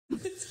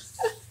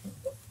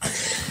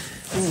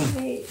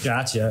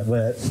Gotcha.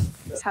 What?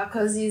 How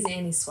cozy is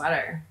Annie's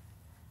sweater?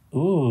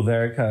 Ooh,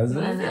 very cozy.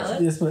 I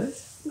know.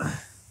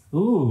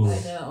 Ooh. I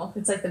know.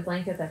 It's like the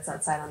blanket that's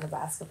outside on the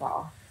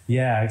basketball.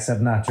 Yeah,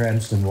 except not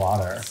drenched in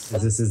water.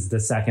 This is the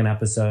second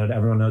episode.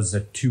 Everyone knows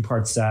it's a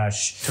 2-part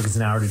sesh. Took us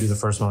an hour to do the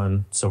first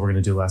one, so we're going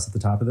to do less at the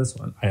top of this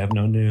one. I have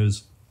no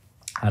news.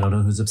 I don't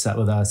know who's upset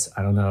with us.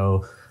 I don't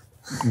know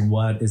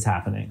what is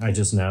happening. I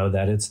just know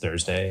that it's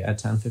Thursday at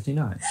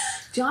 10:59.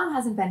 John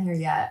hasn't been here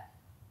yet.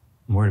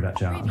 I'm worried about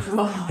John.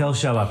 He'll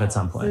show up at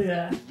some point.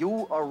 Yeah.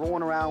 You are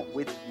rolling around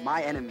with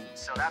my enemy,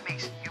 so that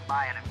makes you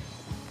my enemy.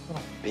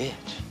 What a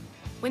bitch.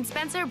 When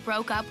Spencer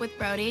broke up with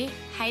Brody,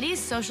 Heidi's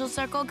social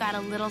circle got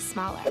a little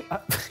smaller.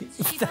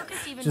 She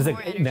focused even She's more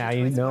like, energy now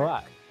you towards know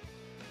work.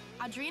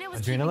 why.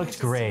 Audrina looks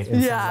great.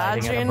 Yeah,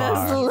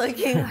 Audrina's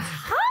looking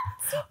hot.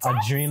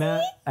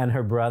 Audrina and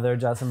her brother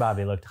Justin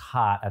Bobby looked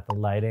hot at the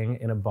lighting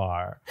in a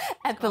bar.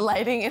 At the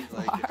lighting in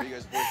a bar.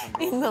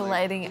 In the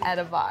lighting at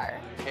a bar.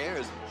 Who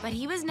cares? But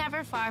he was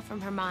never far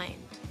from her mind.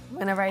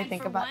 Whenever I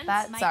think about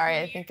that,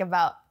 I think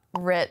about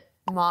Rit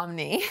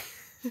Momney.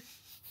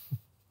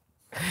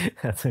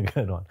 That's a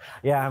good one.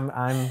 Yeah,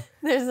 I'm.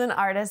 There's an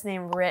artist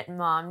named Whit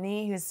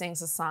Momney who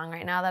sings a song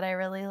right now that I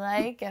really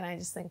like, and I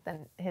just think that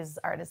his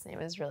artist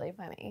name is really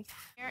funny.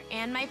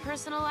 And my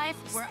personal life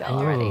were Still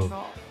under ready.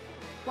 control.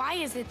 Why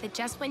is it that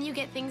just when you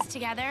get things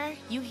together,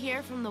 you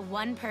hear from the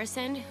one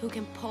person who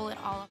can pull it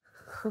all up?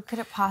 Who could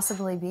it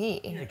possibly be?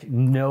 Like,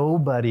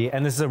 nobody,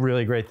 and this is a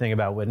really great thing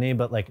about Whitney,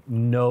 but like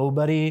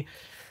nobody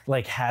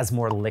like has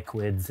more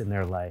liquids in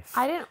their life.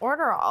 I didn't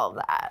order all of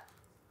that,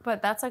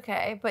 but that's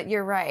okay. But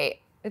you're right.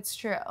 It's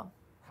true.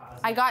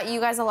 I got you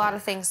guys a lot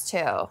of things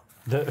too.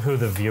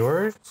 The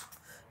viewers?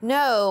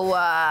 No.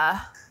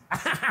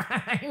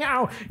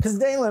 No, because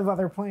they live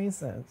other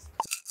places.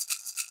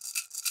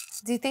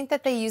 Do you think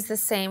that they use the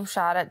same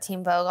shot at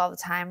Teen Vogue all the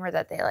time, or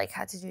that they like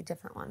had to do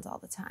different ones all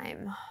the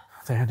time?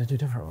 They had to do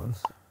different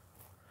ones.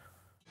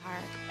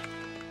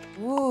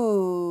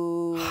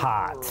 Ooh.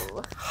 Hot.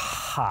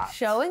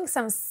 Showing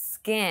some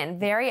skin,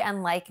 very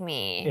unlike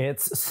me.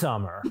 It's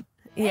summer.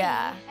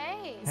 Yeah.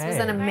 Hey. This was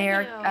an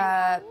American.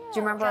 Do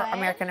you remember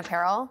American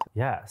Apparel?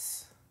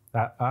 Yes.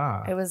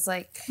 It was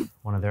like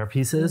one of their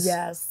pieces.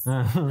 Yes.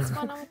 What's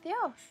going on with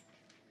you?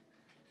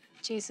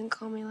 Jason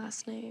called me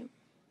last night.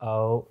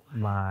 Oh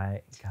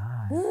my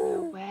God.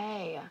 No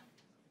way.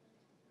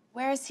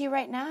 Where is he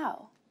right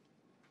now?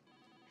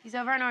 He's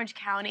over in Orange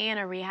County in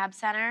a rehab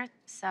center,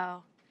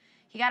 so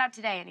he got up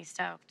today and he's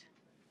stoked.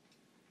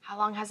 How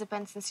long has it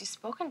been since you've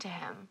spoken to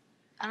him?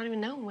 I don't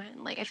even know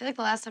when. Like, I feel like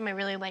the last time I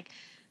really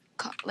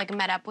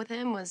met up with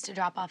him was to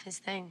drop off his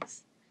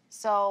things.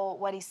 So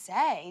what'd he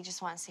say? He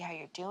just want to see how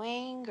you're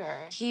doing,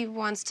 or? He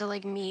wants to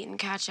like meet and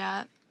catch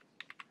up.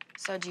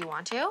 So do you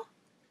want to?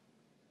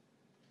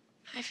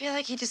 I feel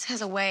like he just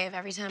has a way of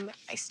every time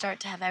I start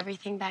to have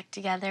everything back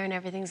together and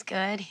everything's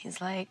good, he's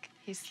like...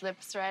 He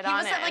slips right on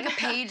on it. He must have like a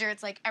pager.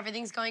 It's like,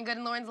 everything's going good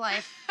in Lauren's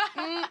life.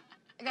 I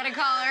gotta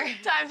call her.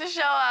 Time to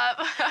show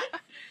up.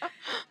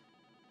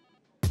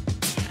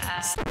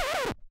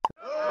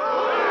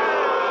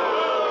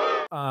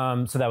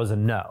 So that was a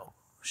no.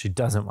 She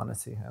doesn't want to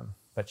see him,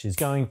 but she's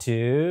going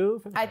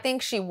to. I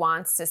think she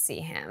wants to see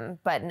him,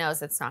 but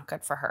knows it's not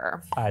good for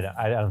her. I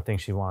don't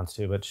think she wants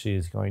to, but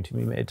she's going to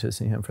be made to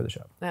see him for the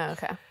show. Oh,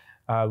 okay.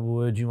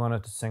 Would you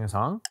want to sing a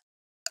song?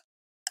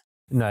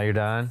 No, you're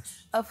done.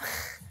 Oh.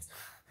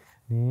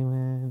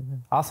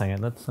 I'll sing it.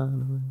 Let's.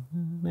 You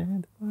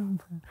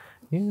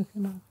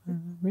can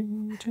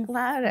reach it.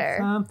 Louder.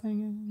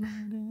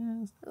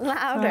 Something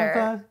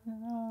Louder.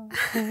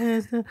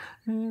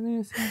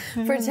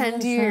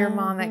 Pretend you're your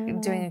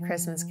mom doing a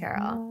Christmas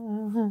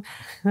carol.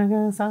 I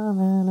guess I'm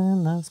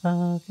in the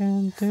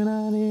spoken. Do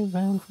not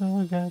even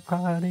forget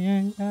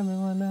partying.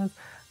 Everyone else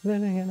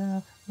living it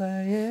out.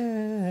 But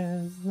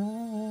is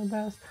the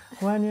best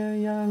when you're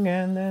young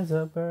and there's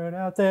a bird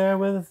out there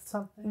with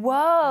something.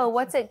 Whoa,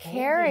 what's it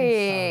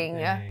carrying?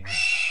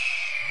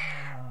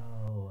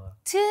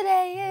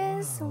 Today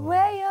is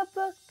where your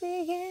book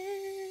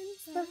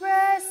begins. The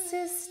rest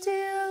is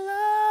still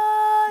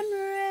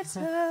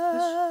unwritten.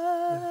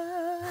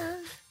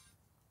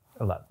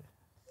 I love it.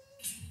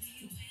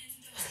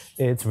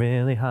 It's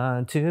really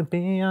hard to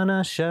be on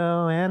a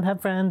show and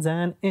have friends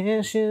and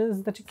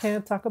issues that you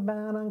can't talk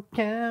about on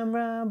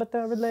camera, but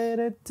they're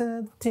related to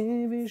the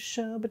TV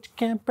show, but you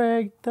can't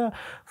break the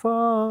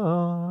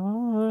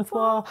fourth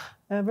wall.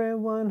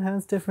 Everyone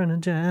has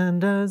different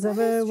agendas.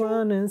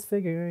 Everyone is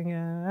figuring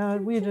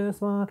out. We just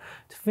want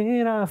to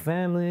feed our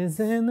families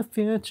in the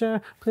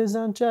future. Please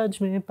don't judge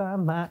me by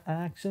my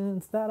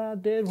actions that I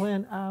did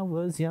when I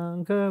was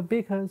younger,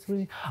 because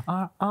we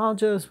are all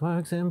just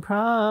works in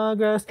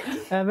progress.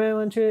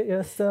 Everyone treat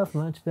yourself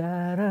much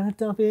better.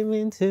 Don't be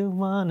mean to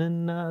one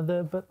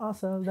another, but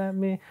also let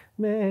me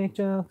make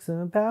jokes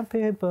about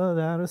people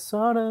that are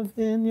sort of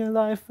in your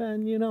life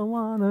and you don't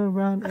want to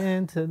run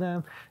into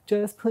them.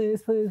 Just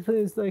please, please,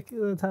 please, like,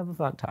 let's have a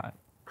fun time.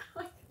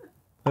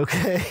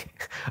 Okay?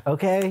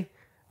 Okay?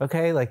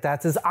 Okay, like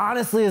that's as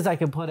honestly as I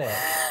can put it.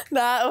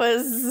 That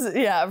was,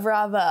 yeah,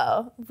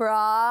 bravo.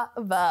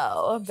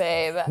 Bravo,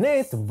 babe.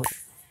 Nathan.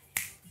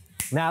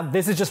 Now,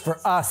 this is just for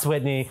us,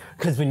 Whitney,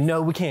 because we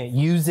know we can't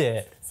use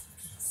it.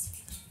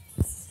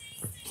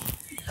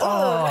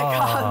 Oh, the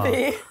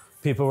coffee.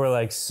 People were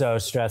like so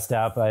stressed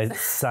out by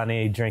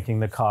Sunny drinking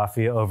the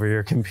coffee over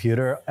your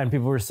computer, and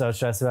people were so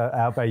stressed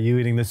out by you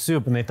eating the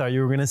soup, and they thought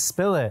you were gonna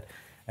spill it.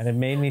 And it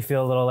made me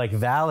feel a little like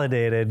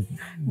validated.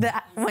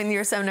 That, when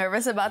you're so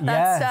nervous about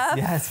that stuff?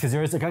 Yes, because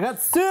you're always like, I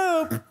got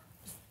soup!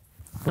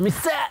 Let me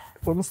sit!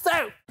 Where's my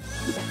soup?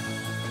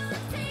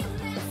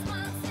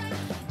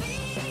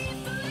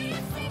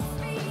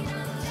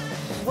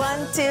 1,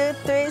 2,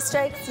 3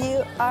 strikes,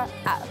 you are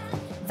out.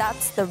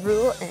 That's the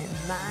rule in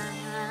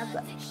my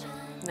book.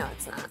 No,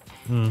 it's not.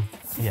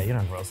 Yeah, you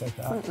don't have rules like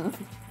that.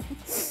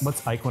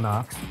 What's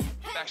Equinox?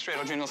 Back straight,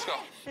 Audrina, let's go.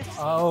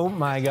 Oh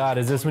my God,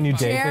 is this when you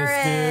date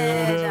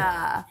this dude?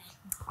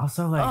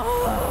 Also, like,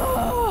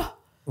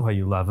 well,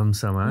 you love him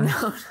so much.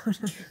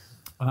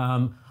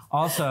 No.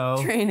 Also,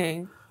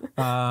 Training.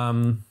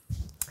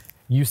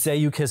 You say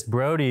you kissed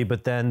Brody,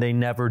 but then they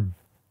never,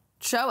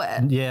 Show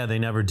it. yeah, they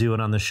never do it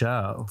on the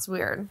show. It's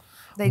weird.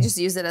 They just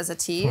use it as a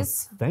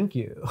tease. Thank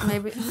you.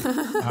 Maybe. All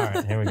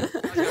right, here we go. Must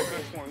have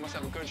good form, must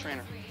have a good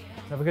trainer.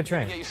 Have a good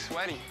train. Get you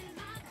sweaty.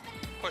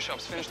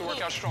 Push-ups, finish the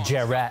workout strong.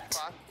 Jarrett.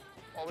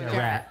 All the way down.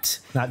 Jarrett,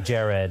 not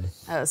Jared.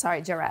 Oh,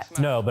 sorry, Jarrett.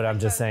 No, but I'm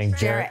just saying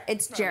Jarrett.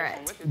 It's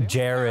Jarrett.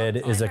 Jared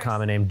is a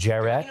common name.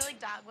 Jarrett.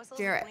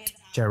 Jarrett.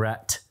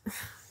 Jarrett.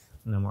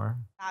 No more.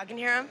 I can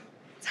hear him.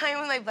 Telling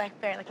with my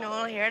BlackBerry, like no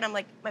one will hear it. I'm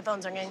like, my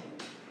phone's ringing.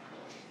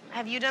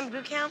 Have you done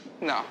boot camp?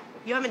 No,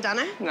 You haven't done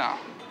it? no.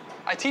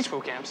 I teach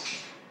boot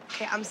camps.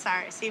 Okay, I'm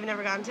sorry. So you've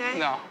never gone to it?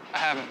 No, I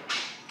haven't.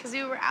 Because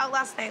we were out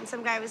last night and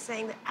some guy was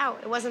saying that,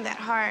 it wasn't that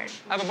hard.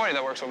 I have a buddy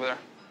that works over there.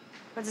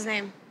 What's his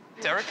name?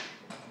 Derek?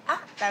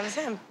 Ah, that was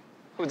him.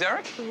 Who,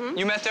 Derek? Mm-hmm.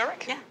 You met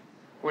Derek? Yeah.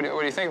 What do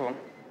you think of him?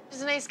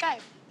 He's a nice guy.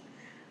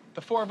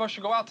 The four of us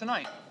should go out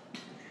tonight.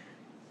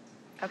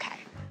 Okay.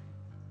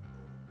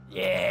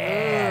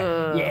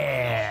 Yeah.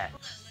 Yeah.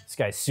 This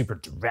guy's super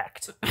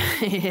direct.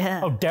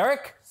 Yeah. Oh,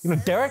 Derek? You know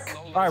Derek?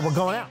 All right, we're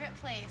going out.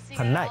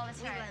 Tonight.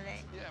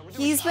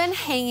 He's been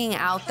hanging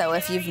out though,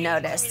 if you've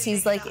noticed.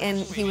 He's like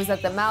he was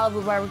at the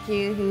Malibu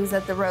barbecue, he was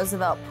at the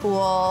Roosevelt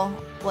pool.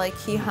 Like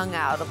he hung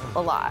out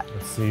a lot.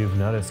 Let's see, you've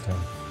noticed him.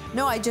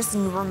 No, I just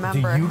Do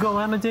remember. you go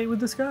on a date with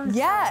this guy?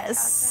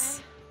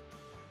 Yes.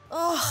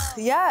 Oh,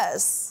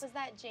 yes. Was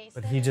that Jason?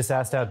 But he just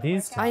asked out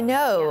these two. I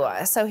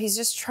know. So he's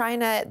just trying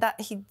to,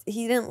 he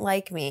didn't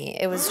like me.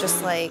 It was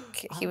just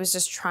like, he was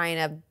just trying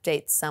to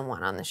date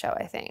someone on the show,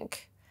 I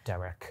think.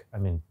 Derek. I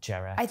mean,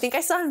 Jared. I think I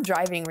saw him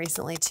driving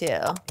recently too.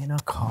 In a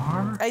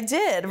car? I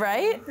did,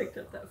 right? Picked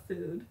up that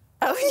food.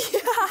 Oh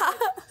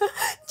yeah.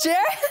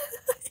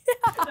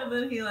 Jared? And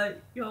then he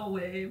like, y'all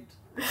waved.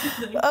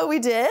 Oh, we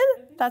did?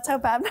 That's how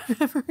bad my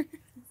memory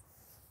is.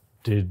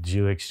 Did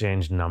you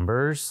exchange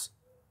numbers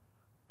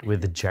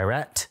with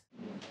Jared?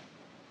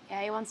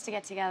 Yeah, he wants to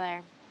get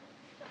together.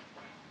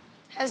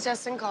 Has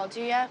Justin called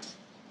you yet?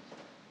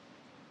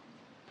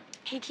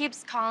 He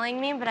keeps calling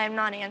me, but I'm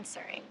not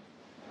answering.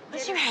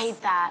 Don't you hate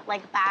that?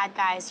 Like bad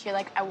guys, you're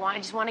like, I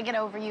just want to get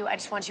over you. I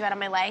just want you out of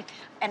my life.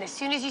 And as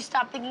soon as you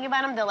stop thinking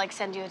about him, they'll like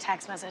send you a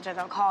text message or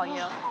they'll call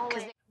you.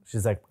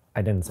 She's like,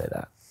 I didn't say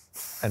that.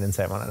 I didn't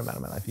say I wanted him out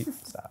of my life. You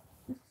stop.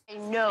 They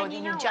know that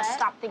you just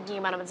stop thinking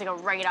about him. It's like a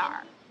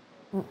radar.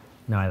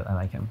 No, I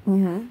like him.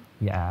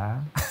 Mm-hmm. Yeah.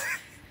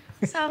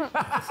 So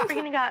we're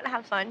gonna go out and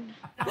have fun.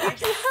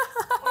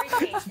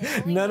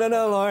 No,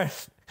 Lauren.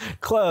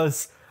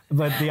 Close,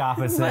 but the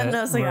opposite. But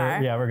no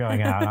cigar. We're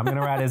going out. I'm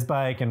gonna ride his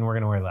bike and we're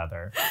gonna wear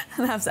leather.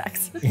 And have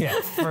sex. Yeah,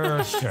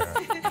 for sure.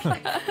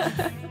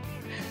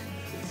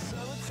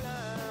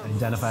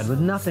 Identified with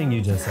nothing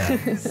you just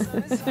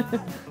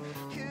said.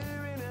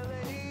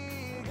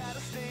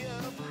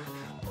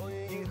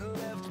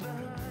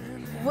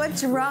 What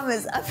drum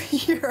is up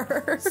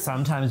here?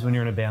 Sometimes when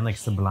you're in a band like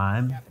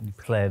Sublime, you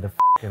play the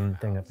fucking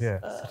thing up here.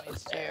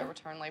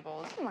 Return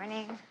labels. Good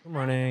morning. Good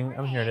morning.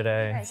 I'm here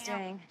today. What are you guys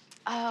doing?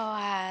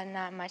 Oh,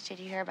 not much. Did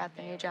you hear about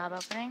the new job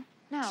opening?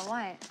 No,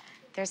 what?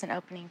 There's an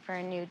opening for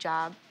a new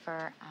job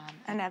for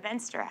an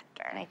events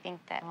director, and I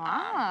think that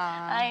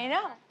Ah. I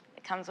know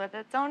it comes with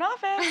its own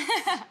office.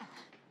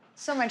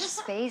 So much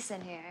space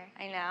in here.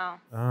 I know.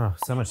 Oh,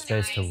 so much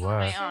space to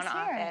work. My own Here.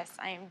 office.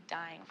 I am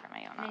dying for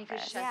my own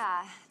office.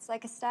 Yeah, it's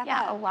like a step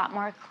Yeah, a up. lot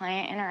more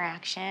client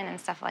interaction and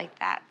stuff like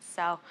that.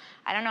 So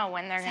I don't know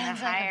when they're going to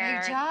Sounds like a hire.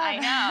 big job. I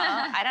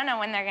know. I don't know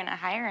when they're going to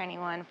hire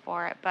anyone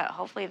for it, but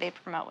hopefully they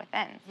promote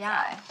within.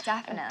 Yeah, So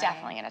definitely. I'm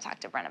definitely going to talk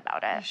to Brent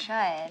about it. You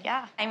should.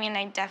 Yeah. I mean,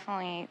 I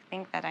definitely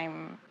think that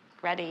I'm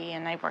ready,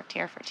 and I've worked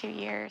here for 2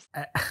 years.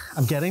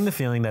 I'm getting the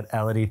feeling that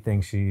Elodie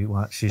thinks she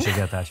should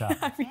get that job.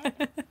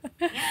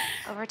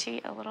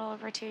 A little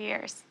over 2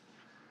 years.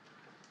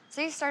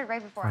 So you started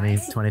right before 20,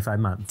 us? 25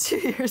 months. 2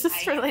 years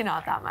is really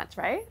not that much,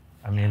 right?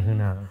 I mean, who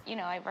knows? You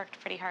know, I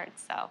worked pretty hard,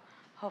 so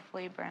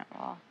hopefully Brent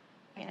will,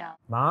 you know.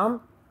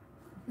 Mom?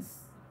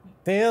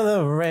 Feel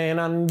the rain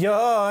on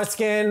your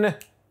skin.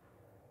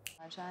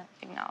 acknowledge that?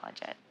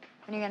 Acknowledge it.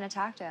 When are you gonna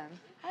talk to him?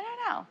 I don't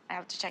know. I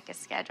have to check his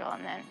schedule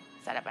and then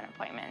set up an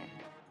appointment.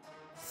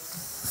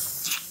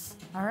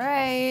 All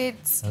right.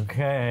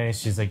 Okay,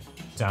 she's like,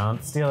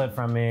 don't steal it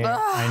from me. Ugh.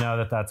 I know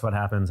that that's what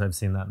happens. I've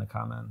seen that in the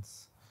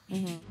comments.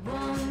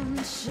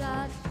 One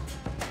shot,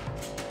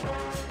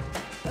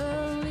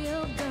 a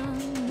real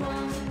gun,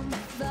 one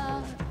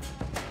thought.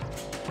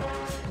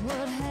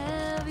 What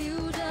have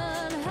you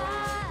done?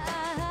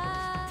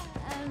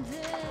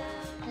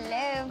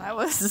 Hello. That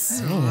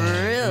was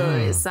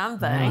really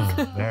something.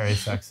 Very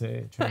sexy I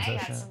got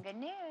transition. some good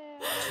news.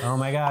 Oh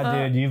my God,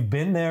 dude, you've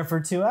been there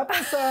for 2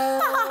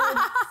 episodes.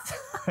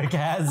 Like,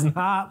 has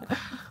not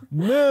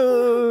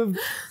moved.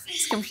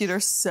 This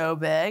computer's so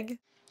big.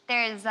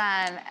 There's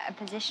a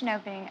position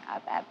opening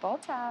up at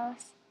Bolt's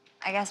house.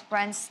 I guess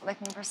Brent's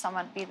looking for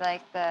someone to be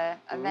like the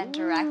event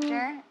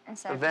director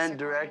instead of Event just a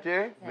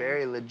director? Yeah.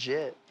 Very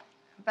legit.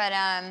 But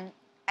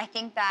I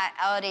think that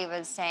Elodie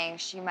was saying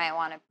she might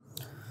want to.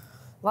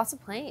 Lots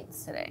of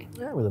planes today.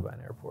 Yeah, we live by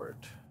an airport.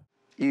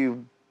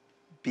 You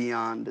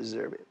beyond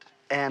deserve it.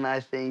 And I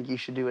think you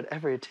should do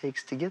whatever it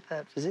takes to get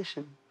that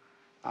position.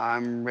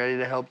 I'm ready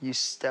to help you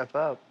step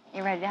up.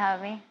 You ready to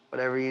help me?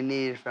 Whatever you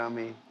need from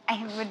me.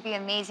 I would be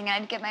amazing.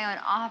 I'd get my own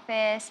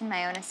office and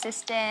my own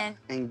assistant.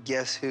 And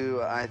guess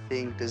who I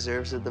think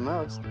deserves it the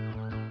most?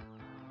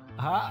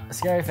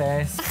 Scary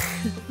face.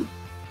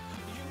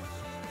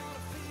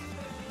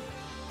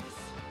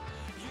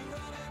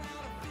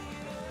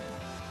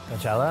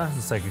 Coachella?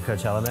 It's like a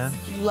Coachella band.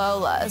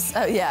 Lola's.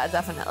 Oh yeah,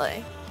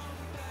 definitely.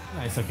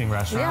 Nice looking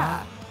restaurant.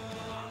 Yeah.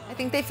 I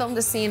think they filmed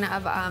a scene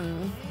of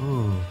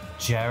Ooh,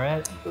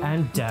 Jarrett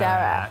and Derek.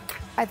 Derek.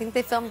 I think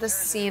they filmed a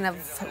scene of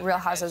Real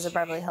Housewives of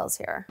Beverly Hills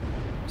here.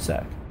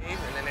 Sick. And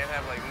then they'd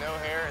have like no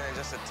hair and then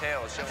just a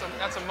tail.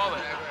 That's a mullet.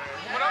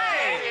 What up?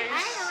 Hi,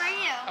 how are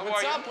you?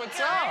 What's up? What's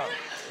up?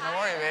 How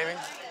are you, baby?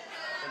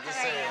 Good to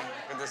see you.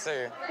 Good to see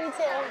you. Me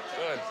too.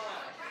 Good.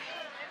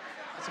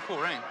 That's a cool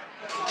ring.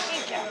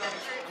 Thank you.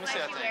 Let me see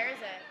that thing. Where is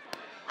it?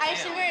 I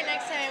should wear it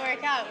next time I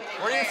work out.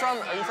 Where are you from?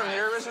 Are you from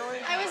here originally?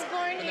 I was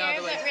born here,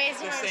 but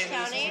raised in Orange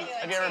County.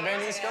 Have you ever been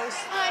to East Coast?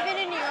 Oh, I've been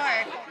in New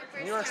York.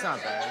 New York's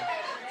not bad.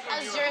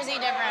 How's Jersey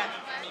different?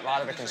 A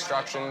lot of the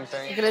construction Look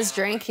thing. at his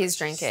drink he's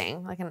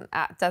drinking. Like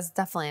that's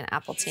definitely an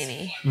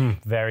appletini.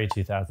 Very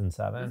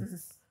 2007.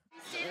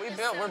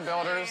 We're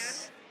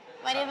builders.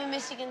 Why do you have a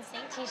Michigan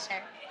State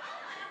t-shirt?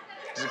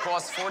 It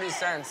costs 40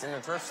 cents in the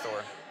thrift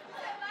store.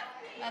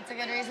 That's a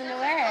good reason to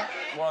wear it.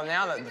 Well,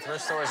 now that the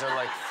thrift stores are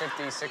like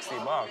 50, 60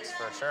 bucks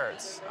for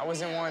shirts. I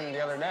was in one the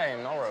other day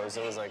in Melrose.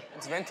 It was like,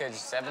 it's vintage,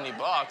 70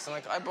 bucks. I'm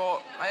like, I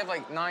have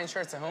like 9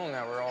 shirts at home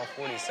that were all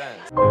 40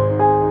 cents.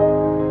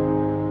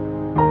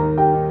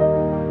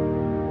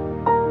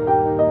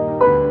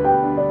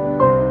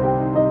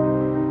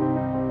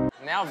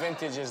 Now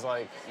vintage is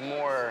like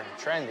more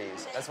trendy.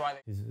 That's why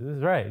He's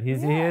right. He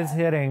is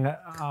hitting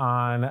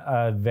on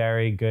a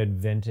very good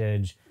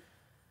vintage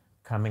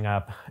coming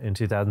up in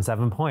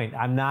 2007 point.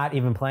 I'm not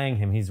even playing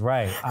him. He's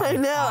right. I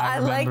know. I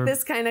like remember-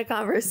 this kind of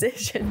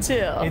conversation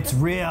too. It's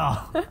real.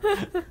 I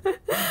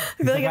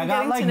feel like I I'm got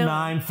getting like to know.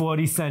 9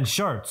 40-cent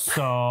shirts,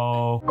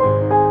 so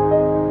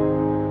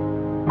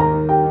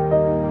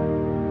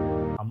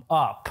I'm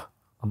up.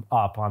 I'm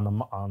up on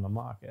the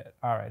market.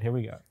 All right, here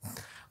we go.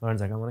 Lauren's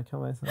like, I want to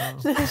kill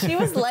myself. She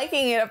was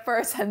liking it at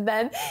first, and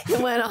then it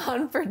went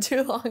on for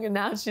too long, and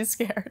now she's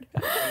scared.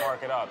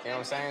 mark it up, you know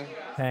what I'm saying?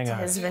 Hang on.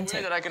 His It's weird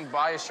vintage. that I can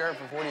buy a shirt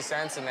for 40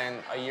 cents and then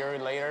a year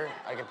later,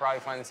 I could probably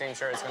find the same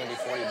shirt, it's gonna be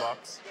 40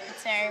 bucks.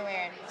 It's very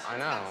weird. I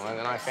know, and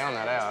then I found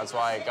that out. That's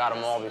why I got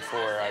them all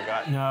before I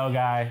got... No,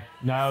 guy.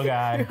 No,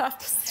 guy. You have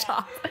to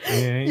stop.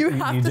 You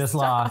have to just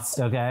stop. lost,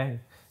 okay?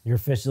 You're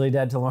officially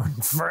dead to Lauren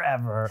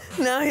forever.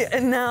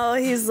 Now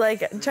he's like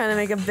trying to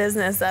make a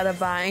business out of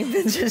buying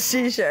vintage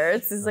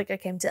t-shirts. He's like, I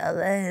came to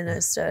LA and I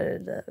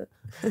started.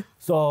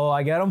 So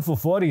I get them for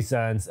 40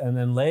 cents, and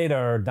then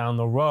later down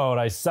the road,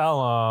 I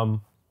sell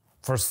them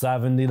for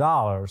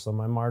 $70. So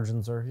my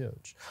margins are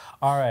huge.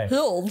 All right.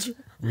 Huge.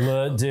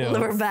 Dude,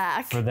 We're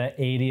back. for the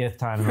 80th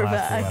time in the We're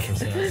last back.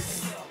 2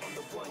 episodes.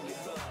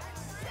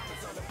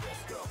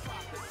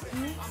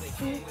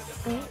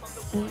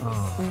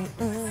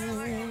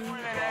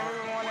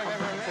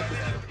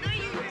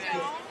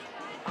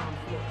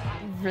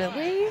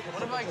 Really?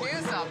 What if I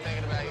can stop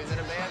thinking about you? Is it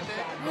a bad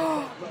thing? In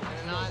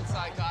a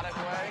non-psychotic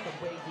way?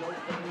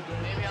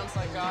 Maybe I'm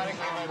psychotic,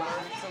 maybe I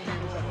murdered some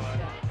people, but...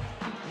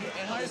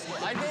 In high school,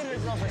 I dated a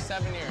girl for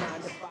 7 years.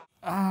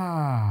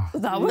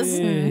 That was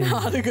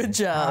not a good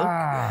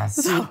joke.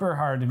 Super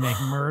hard to make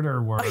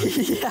murder work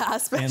Yeah, in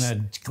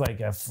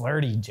especially a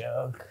flirty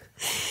joke.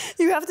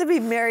 you have to be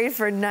married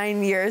for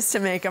 9 years to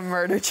make a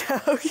murder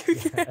joke. To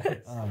be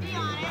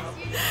honest,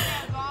 you just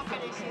have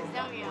boyfriend issues,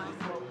 don't you?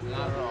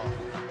 Not at all.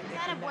 I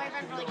had a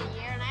boyfriend for like a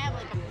year, and I have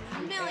like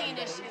a million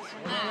issues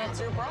from that. That's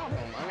your problem.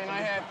 I mean,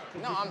 I had...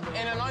 No, I'm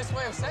in a nice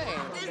way of saying.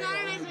 There's not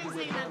a nice way of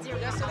saying that's your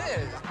Yes, problem. it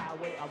is.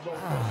 Alright, I'm gonna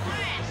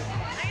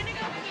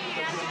go pee.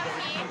 I'm gonna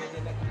pee.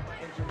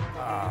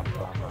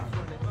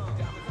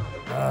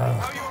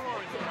 How you want,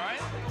 all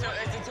right? So,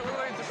 is it too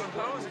early to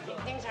propose?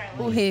 Things are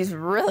Ooh, he's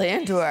really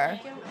into her.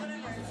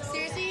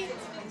 Seriously,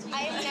 I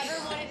have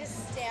never wanted to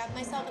stab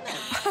myself in the eye.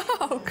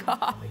 Oh,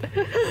 God.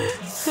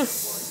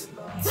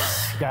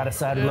 Gotta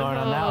side with Lauren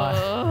on that one.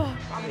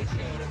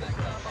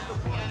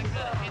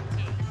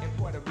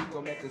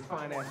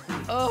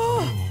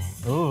 Oh.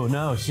 Ooh,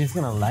 no, she's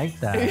gonna like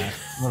that.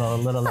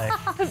 little like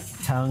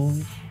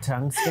tongue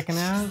sticking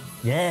out.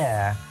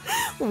 Yeah.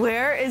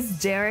 Where is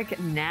Derek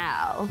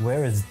now?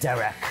 Where is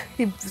Derek?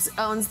 He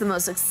owns the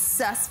most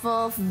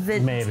successful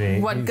Maybe.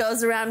 What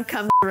goes around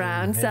comes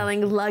around,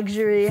 selling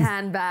luxury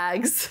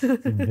handbags.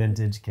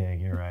 Vintage king,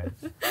 you're right.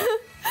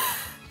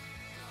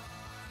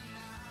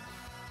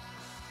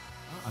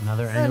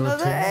 Another angle.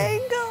 Another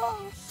angle.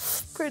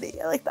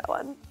 Pretty. I like that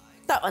one.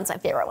 That one's my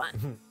favorite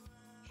one.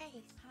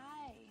 Hey.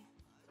 Hi.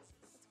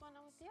 What's going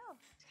on with you?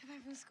 Just got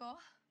back from school.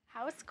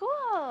 How was school?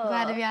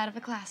 Glad to be out of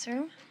the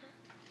classroom.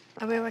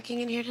 Are we working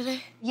in here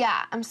today?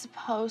 Yeah, I'm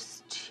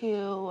supposed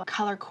to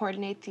color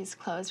coordinate these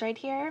clothes right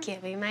here.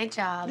 Give me my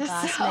job,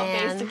 boss So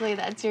man. basically,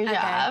 that's your Okay,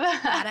 job.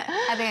 got it.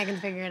 I think I can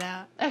figure it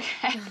out.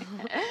 Okay.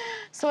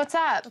 So what's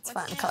up? It's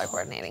fun, color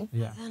coordinating.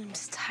 Yeah. I'm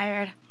just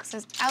tired because I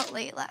was out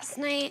late last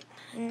night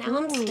and now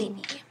I'm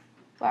sleepy.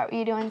 What were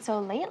you doing so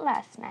late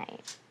last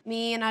night?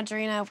 Me and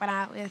Audrina went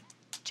out with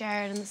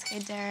Jared and this guy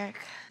Derek.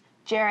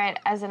 Jared,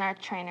 as in our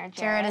trainer,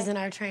 Jared is in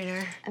our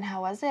trainer. And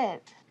how was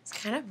it? It's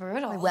kind of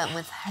brutal. We went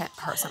with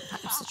her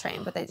sometimes to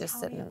train, but they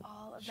just didn't.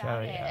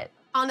 Show you.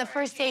 On the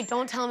first date,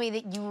 don't tell me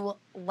that you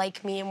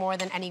like me more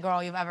than any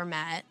girl you've ever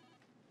met.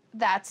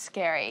 That's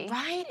scary.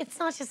 Right? It's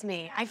not just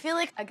me. I feel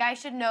like a guy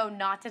should know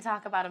not to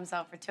talk about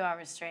himself for 2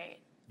 hours straight.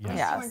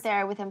 Yes. You weren't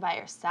there with him by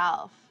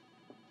yourself.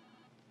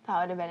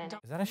 That would have been an...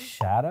 Is that a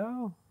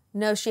shadow?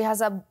 No, she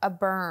has a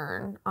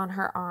burn on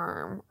her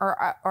arm,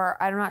 or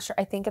I'm not sure.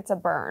 I think it's a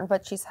burn,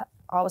 but she's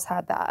always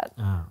had that.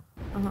 Oh.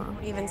 Don't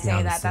even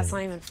say that. That's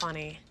not even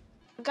funny.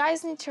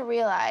 Guys need to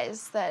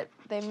realize that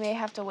they may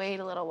have to wait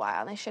a little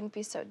while and they shouldn't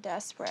be so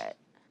desperate.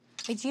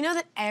 Wait, do you know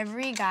that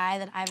every guy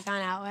that I've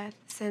gone out with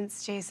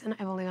since Jason,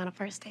 I've only gone a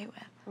first date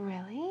with?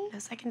 Really? No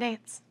second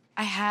dates.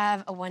 I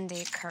have a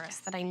one-date curse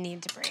that I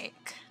need to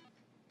break.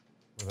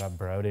 What about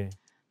Brody?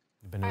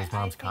 You've been to his I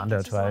mom's think condo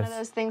it's just one twice. of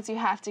those things you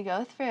have to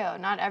go through.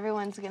 Not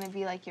everyone's gonna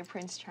be like your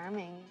Prince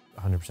Charming.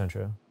 100%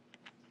 true.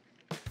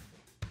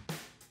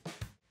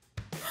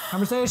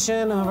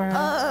 Conversation over.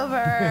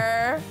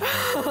 Over.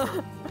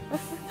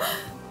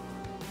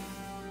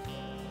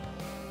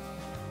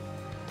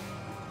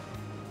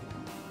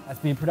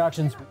 SB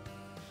Productions.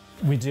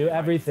 We do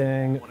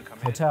everything.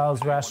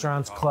 Hotels,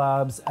 restaurants,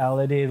 clubs,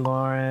 Elodie,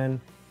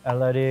 Lauren,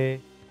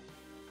 Elodie.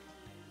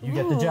 You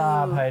get the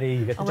job, Heidi,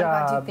 you get the Oh my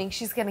job. God, do you think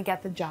she's gonna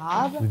get the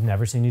job? We've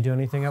never seen you do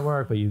anything at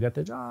work, but you get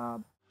the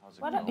job.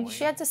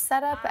 She had to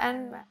set up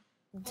and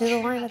do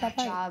the line at that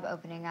point. Job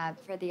opening up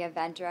for the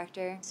event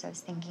director, so I was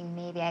thinking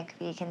maybe I could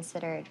be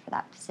considered for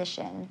that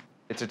position.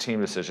 It's a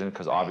team decision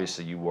because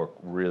obviously you work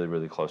really,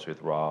 really closely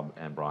with Rob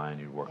and Brian.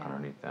 You work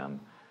underneath them.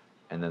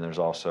 And then there's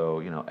also,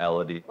 you know,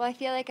 Elodie. Well, I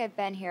feel like I've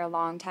been here a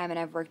long time and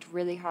I've worked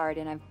really hard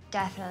and I've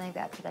definitely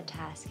got for the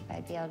task if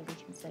I'd be able to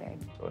be considered.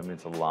 So, I mean,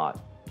 it's a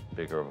lot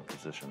bigger of a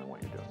position than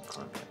what you're doing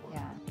currently.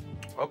 Yeah.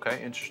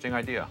 Okay, interesting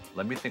idea.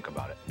 Let me think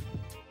about it.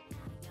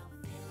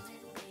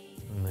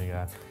 Oh my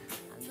God.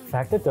 The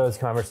fact that those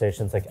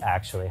conversations like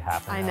actually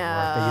happen I at work,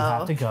 that you know.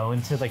 have to go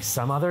into like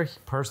some other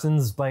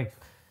person's like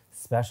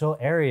special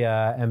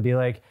area and be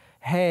like,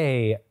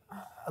 hey,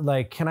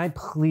 like, can I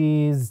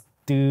please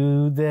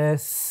do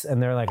this?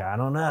 And they're like, I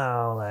don't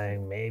know, like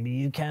maybe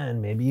you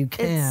can, maybe you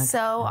can't. It's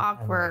so And,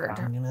 awkward. like,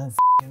 I'm gonna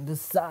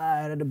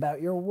decide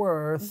about your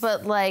worth.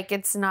 But like,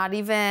 it's not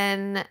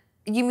even.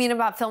 You mean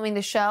about filming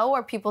the show,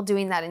 or people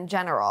doing that in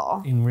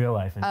general? In real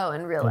life. Oh,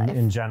 in real life.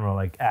 In general,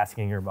 like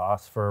asking your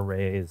boss for a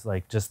raise,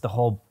 like just the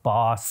whole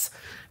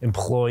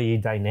boss-employee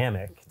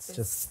dynamic. It's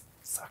just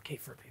sucky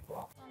for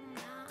people.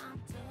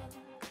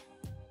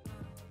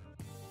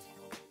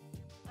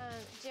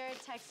 Jared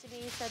texted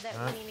me, said that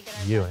we need to get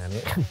our You,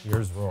 best- Annie.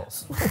 Yours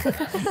rules.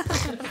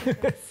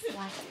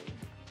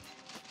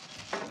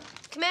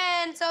 Come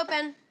in, it's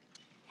open.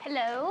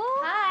 Hello.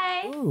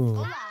 Hi.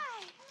 Ooh.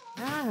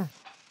 Hi.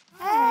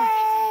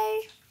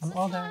 Hey. I'm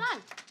all there.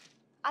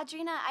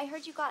 Audrina, I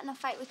heard you got in a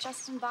fight with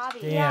Justin Bobby.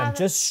 Damn,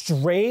 just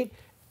straight.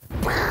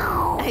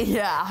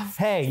 Yeah.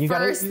 Hey, you got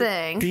First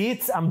thing.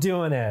 Beats, I'm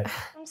doing it.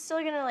 I'm still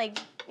gonna like,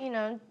 you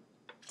know,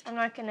 I'm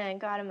not gonna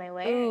go out of my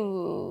way.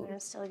 Ooh.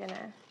 I'm still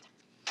gonna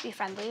be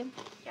friendly.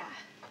 Yeah.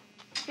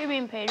 You're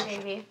being paid,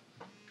 baby.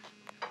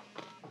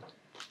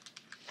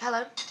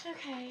 Hello.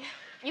 Okay.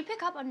 You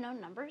pick up unknown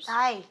numbers?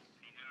 Hi.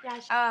 Yeah.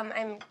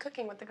 I'm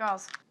cooking with the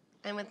girls.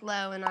 I'm with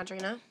Lo and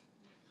Audrina.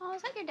 Oh,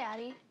 is that your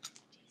daddy?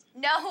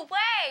 No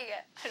way!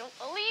 I don't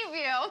believe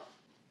you.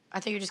 I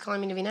thought you were just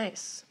calling me to be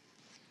nice.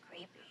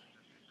 Creepy.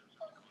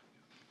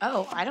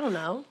 Oh, I don't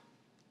know.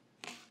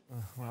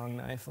 Wrong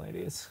knife,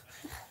 ladies.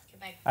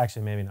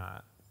 Actually, maybe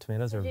not.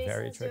 Tomatoes are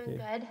very Jason's doing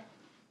tricky. good.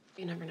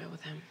 You never know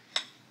with him.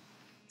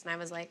 And I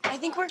was like, I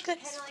think we're good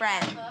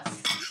friends.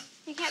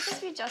 You can't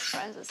just be just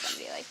friends with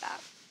somebody like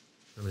that.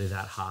 Somebody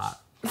that hot.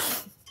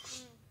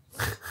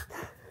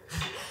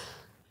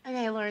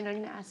 Okay, Lauren,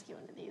 I'm gonna ask you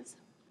one of these.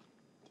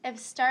 If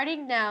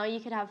starting now you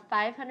could have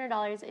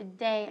 $500 a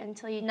day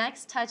until you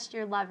next touched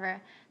your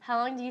lover, how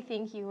long do you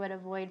think you would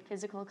avoid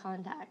physical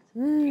contact?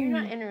 You're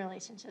not in a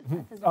relationship.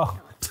 That doesn't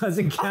count.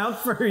 Doesn't count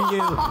for you,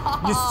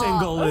 you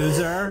single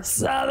loser.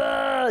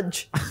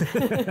 Savage!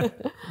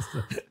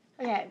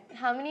 Okay,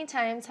 how many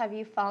times have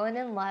you fallen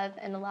in love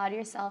and allowed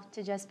yourself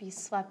to just be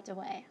swept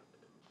away?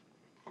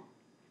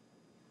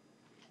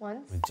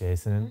 Once? With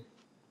Jason?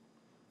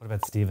 What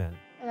about Steven?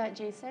 About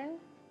Jason?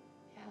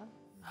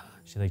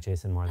 She liked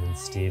Jason more than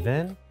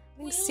Steven?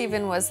 I think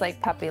Steven was like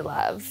puppy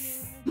love.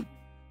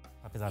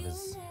 Puppy love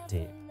is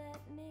deep.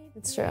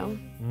 It's true.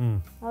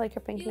 I like her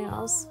pink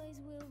nails.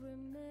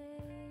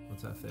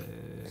 What's that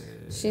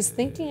face? She's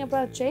thinking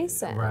about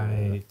Jason.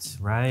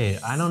 Right.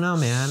 I don't know,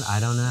 man. I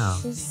don't know.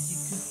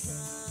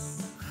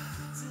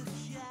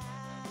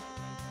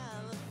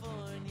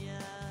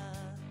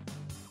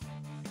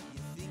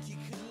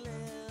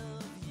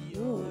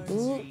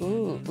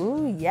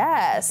 Ooh,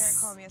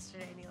 yes. Called me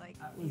yesterday and he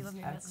left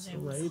me a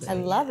message. I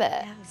love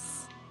it.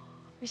 Yes.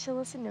 We should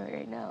listen to it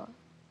right now.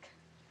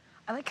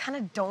 I kind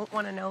of don't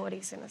want to know what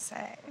he's gonna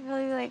say.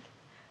 Really like,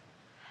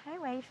 hey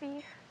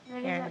wifey,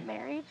 ready to get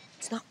married?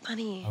 It's not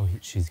funny. Oh,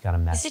 she's got a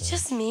message. Is it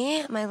just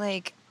me? Am I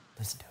like?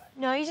 Listen to it.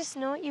 No, you just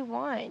know what you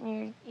want.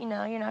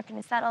 You're not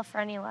gonna settle for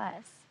any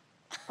less.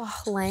 Oh,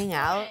 laying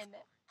out.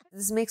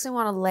 This makes me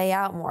want to lay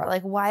out more.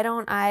 Like, why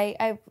don't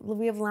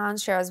we have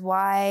lounge chairs.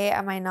 Why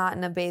am I not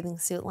in a bathing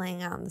suit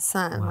laying out in the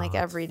sun like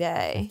every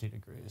day? 50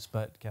 degrees,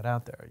 but get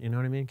out there. You know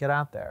what I mean? Get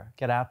out there.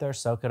 Get out there,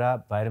 soak it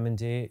up, vitamin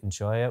D,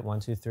 enjoy it. 1,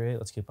 2, 3,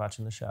 let's keep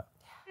watching the show.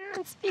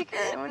 On speaker.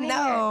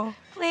 No.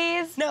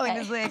 Please. No, it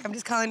was like, I'm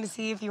just calling to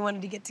see if you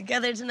wanted to get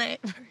together tonight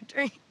for a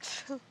drink.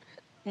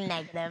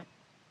 Negative.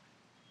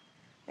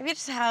 Maybe I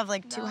just have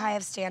like too high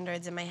of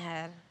standards in my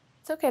head.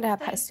 It's okay to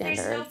have high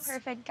standards. There's no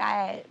perfect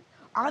guy.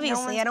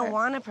 Obviously, I don't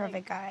want a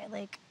perfect guy.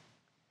 Like,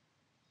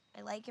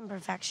 I like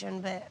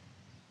imperfection, but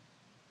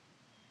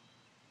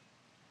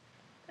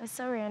it was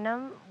so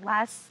random.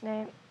 Last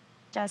night,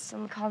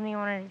 Justin called me,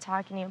 wanted to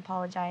talk, and he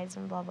apologized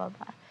and blah, blah,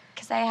 blah.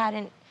 Because I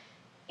hadn't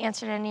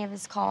answered any of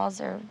his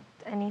calls or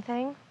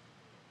anything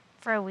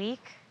for a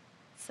week.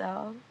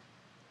 So,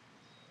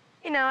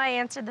 I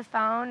answered the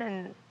phone,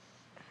 and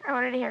I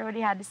wanted to hear what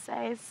he had to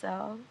say,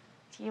 so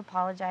he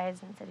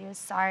apologized and said he was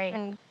sorry.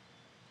 And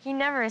he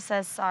never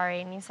says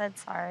sorry, and he said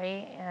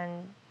sorry,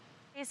 and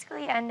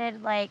basically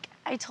ended like,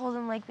 I told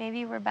him like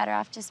maybe we're better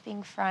off just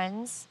being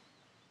friends.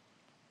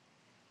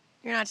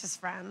 You're not just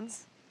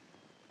friends.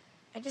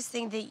 I just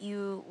think that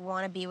you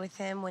want to be with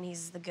him when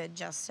he's the good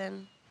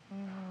Justin.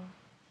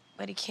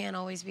 But he can't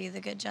always be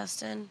the good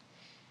Justin,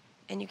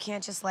 and you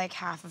can't just like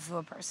half of who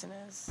a person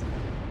is.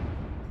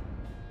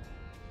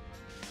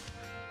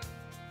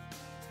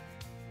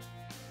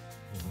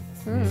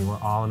 I mean, we're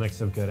all a mix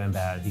of good and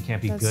bad. You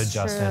can't be That's good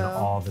Justin true.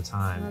 all the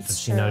time. That's but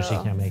she knows she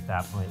true. can't make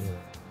that point either.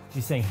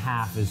 She's saying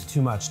half is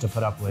too much to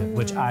put up with,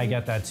 which I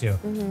get that too.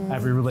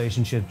 Every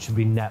relationship should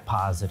be net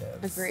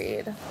positive.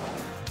 Agreed.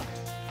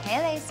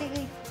 Hey,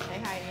 Lacey. Hey,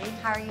 Heidi.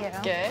 How are you?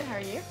 Good, how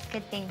are you?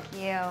 Good, thank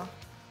you.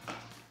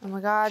 Oh my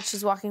God,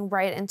 she's walking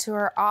right into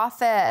her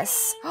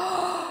office.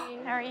 How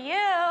are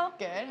you?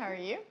 Good, how are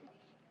you?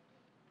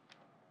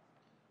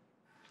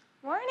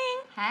 Morning.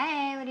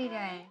 Hey, what are you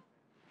doing?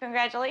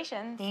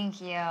 Congratulations.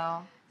 Thank you.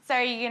 So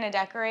are you gonna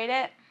decorate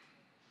it?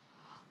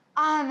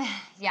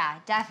 Yeah,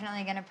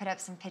 definitely gonna put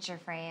up some picture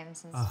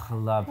frames and Oh, I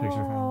love picture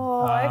frames.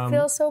 Oh, I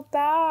feel so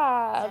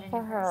bad Is that for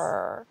in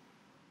her.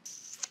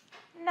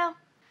 No.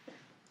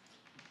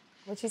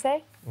 What'd she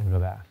say? I'm gonna go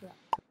back.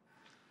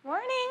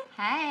 Morning.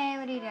 Hey,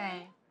 what are you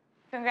doing?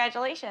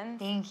 Congratulations.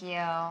 Thank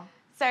you.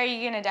 So are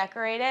you gonna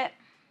decorate it?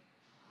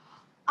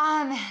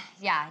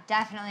 Yeah,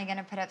 definitely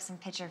gonna put up some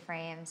picture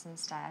frames and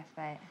stuff,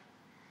 but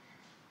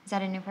is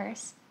that a new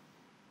purse?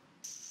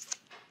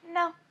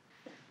 No.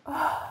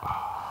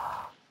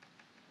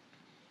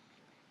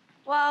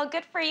 Well,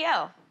 good for you.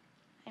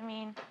 I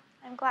mean,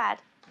 I'm glad.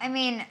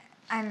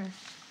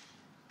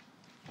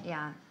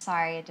 Yeah,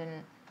 sorry it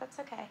didn't That's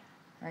okay.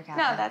 work out.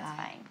 No, like that's that.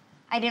 fine.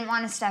 I didn't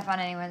want to step on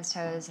anyone's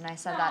toes, and I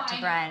said that to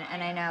Brent,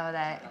 and I know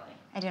that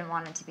I didn't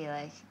want it to be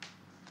like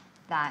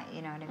that,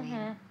 you know what I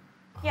mean?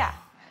 Yeah.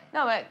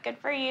 No, but good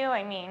for you.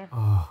 I mean,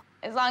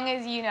 as long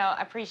as you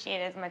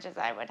appreciate it as much as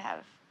I would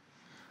have.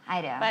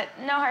 I do. But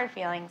no hard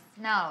feelings.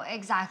 No,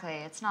 exactly.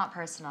 It's not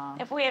personal.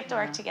 If we have to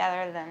work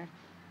together, then.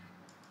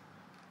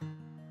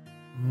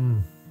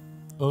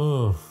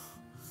 Oof.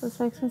 This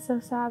makes me so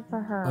sad for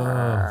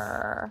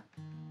her.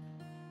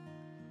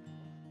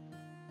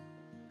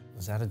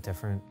 Was that a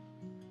different,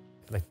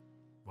 like,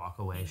 walk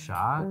away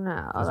shot?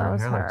 No, Does that her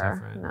was hair look her.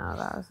 different? No,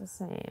 that was the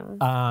same.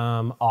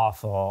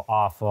 Awful,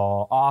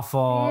 awful,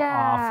 awful,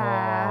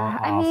 Yeah.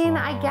 awful. I mean,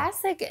 awful. I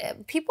guess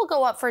like people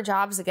go up for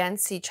jobs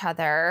against each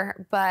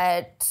other,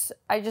 but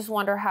I just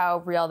wonder how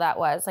real that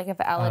was. Like if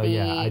Elodie.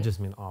 Oh, yeah, I just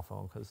mean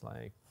awful because,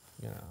 like,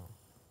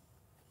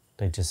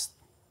 they just,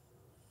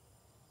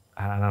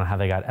 I don't know how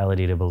they got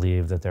Elodie to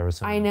believe that there was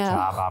some I know.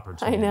 job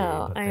opportunity.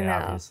 But I they know.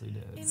 obviously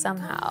did.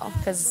 Somehow,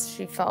 because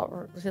she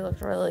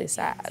looked really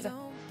sad.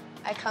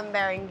 I come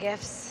bearing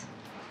gifts.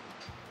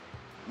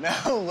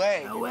 No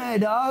way. No way,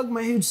 dog.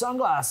 My huge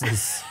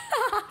sunglasses.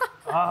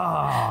 Oh,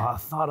 I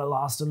thought I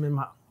lost them in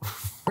my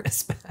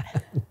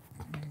wristband.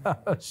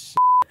 Oh, shit.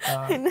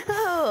 I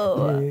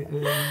know. It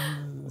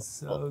is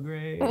so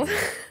great.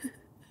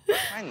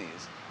 Find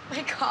these.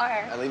 My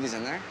car. I leave these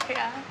in there?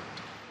 Yeah.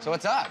 So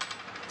what's up?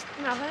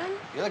 Nothing.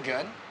 You look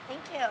good.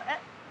 Thank you.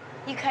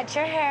 You cut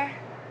your hair.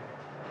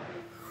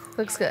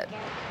 Looks good.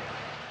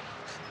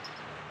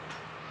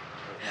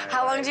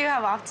 How long do you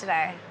have off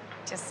today?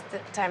 Just the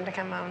time to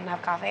come home and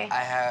have coffee?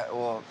 I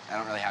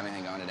don't really have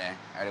anything going today.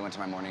 I already went to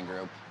my morning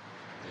group.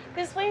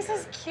 This place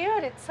is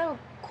cute. It's so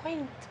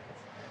quaint.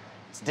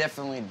 It's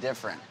definitely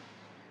different.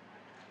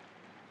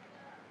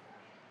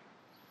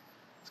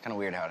 It's kind of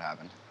weird how it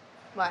happened.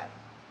 What?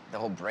 The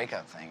whole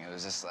breakup thing, it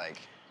was just like,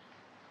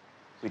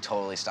 we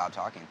totally stopped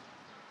talking.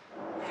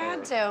 I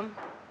had to.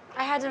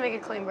 I had to make a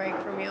clean break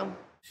from you.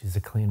 She's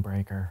a clean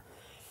breaker.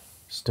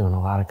 She's doing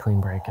a lot of clean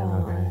breaking,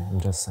 okay?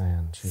 I'm just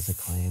saying, she's a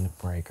clean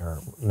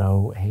breaker.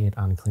 No hate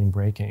on clean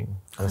breaking,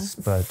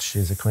 but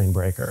she's a clean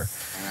breaker.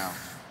 I know.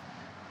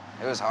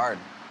 It was hard.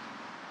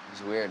 It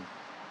was weird.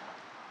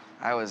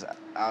 I was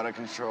out of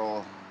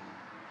control.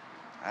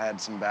 I had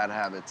some bad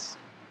habits.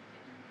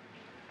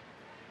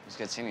 It was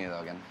good seeing you, though,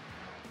 again.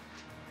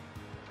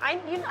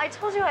 I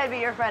told you I'd be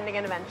your friend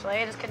again eventually.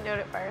 I just couldn't do it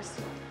at first.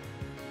 It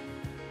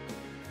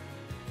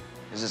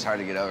was just hard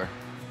to get over.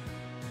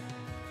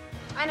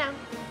 I know.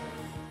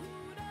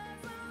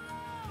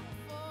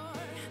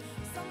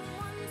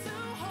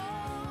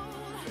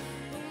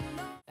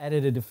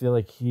 Edited to feel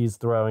like he's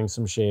throwing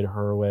some shade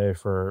her way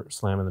for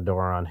slamming the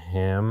door on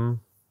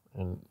him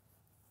and,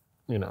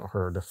 you know,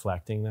 her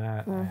deflecting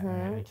that.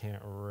 I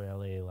can't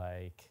really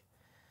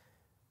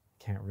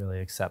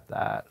accept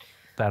that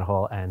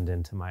whole end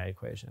into my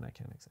equation. I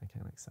can't accept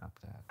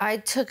that. I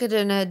took it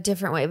in a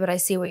different way, but I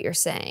see what you're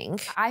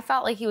saying. I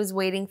felt like he was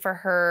waiting for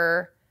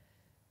her.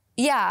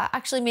 Yeah,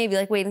 actually maybe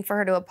like waiting for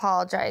her to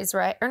apologize,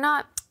 right? Or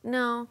not,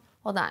 no.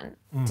 Hold on.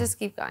 Just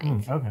keep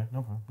going. Okay,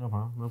 no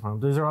problem.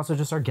 These are also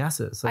just our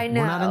guesses. Like, I know.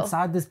 We're not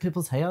inside these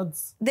people's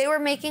heads. They were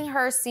making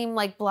her seem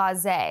like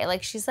blasé.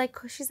 Like she's like,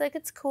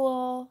 it's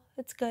cool.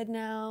 It's good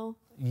now.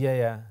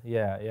 Yeah.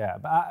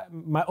 But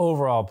my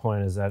overall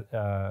point is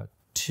that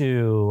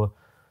too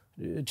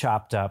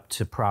chopped up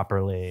to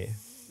properly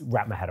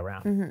wrap my head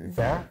around.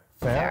 Fair.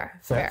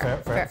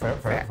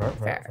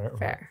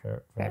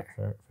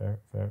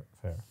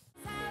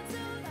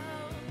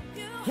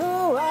 You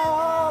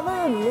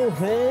are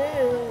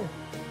anything.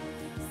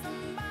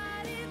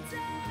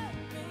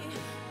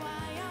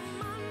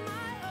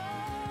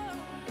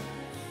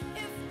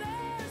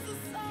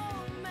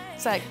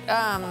 It's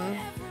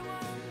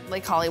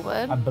like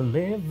Hollywood. I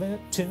believe it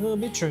to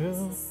be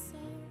true.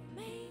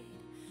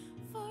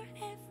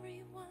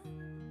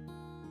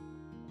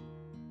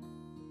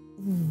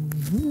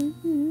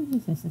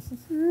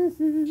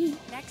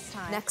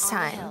 Next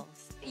time.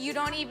 You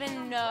don't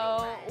even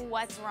know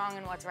what's wrong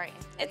and what's right.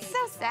 It's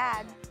so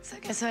sad.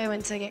 So I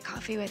went to get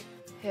coffee with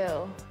who?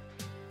 Oh,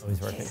 he's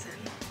working. Jason.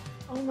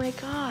 Oh my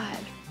God.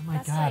 Oh my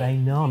God, I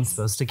know I'm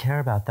supposed to care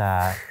about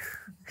that.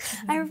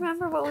 I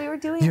remember what we were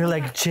doing. You're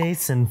like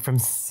Jason from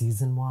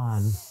season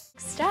 1.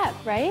 Step,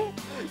 right?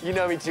 You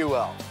know me too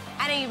well.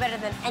 I know you better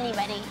than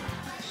anybody.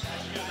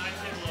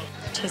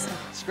 Jason.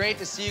 It's great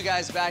to see you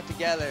guys back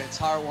together. It's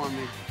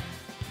heartwarming.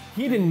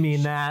 He didn't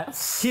mean that.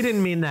 He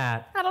didn't mean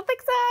that. I don't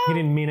think so. He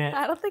didn't mean it.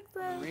 I don't think so.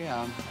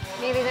 Yeah.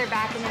 Maybe they're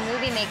back in the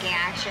movie-making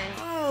action.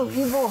 Oh,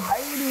 evil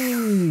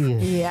Heidi.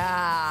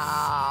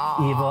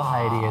 Yeah. Evil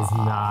Heidi is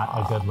not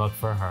a good look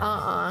for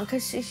her.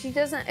 Because she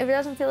doesn't, it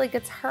doesn't feel like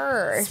it's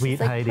her. Sweet She's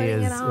like Heidi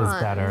putting is it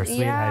on. better.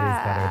 Sweet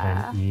Heidi's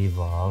better than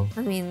evil.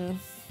 I mean,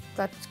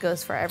 that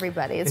goes for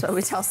everybody. It's what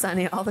we tell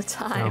Sunny all the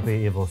time. Don't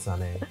be evil,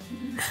 Sunny.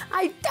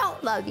 I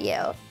don't love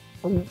you.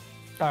 All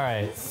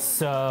right,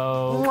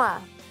 so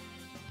Mwah.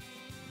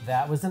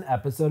 that was an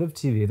episode of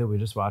TV that we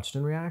just watched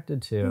and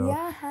reacted to.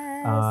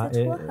 Yes,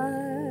 it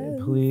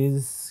was.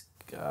 Please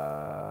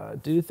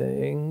do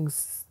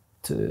things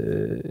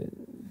to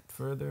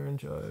further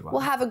enjoy.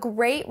 Well, have a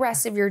great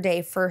rest of your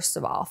day, first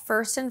of all.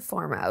 First and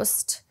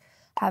foremost,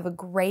 have a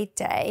great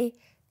day.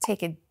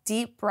 Take a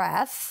deep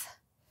breath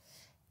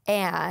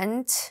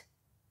and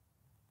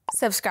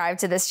subscribe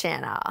to this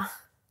channel.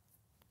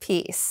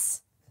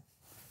 Peace.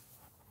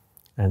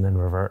 And then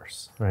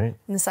reverse, right?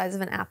 In the size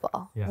of an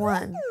apple. Yeah.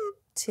 1,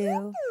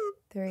 2,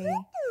 3,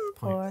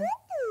 4.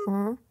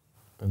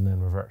 And then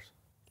reverse.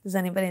 Does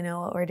anybody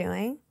know what we're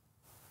doing?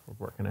 We're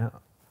working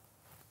out.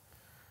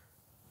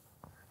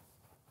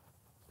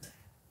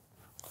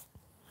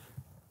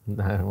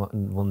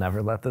 We'll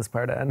never let this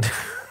part end.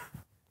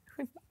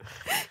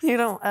 You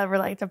don't ever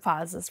like to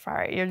pause this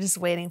part. You're just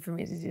waiting for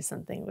me to do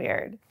something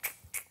weird.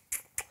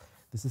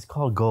 This is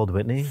called Gold,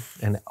 Whitney.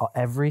 And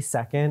every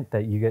second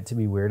that you get to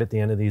be weird at the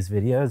end of these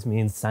videos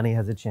means Sunny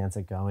has a chance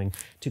at going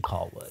to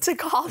Caldwell. To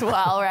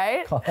Caldwell,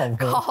 right? Caldwell.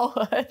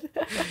 Caldwell.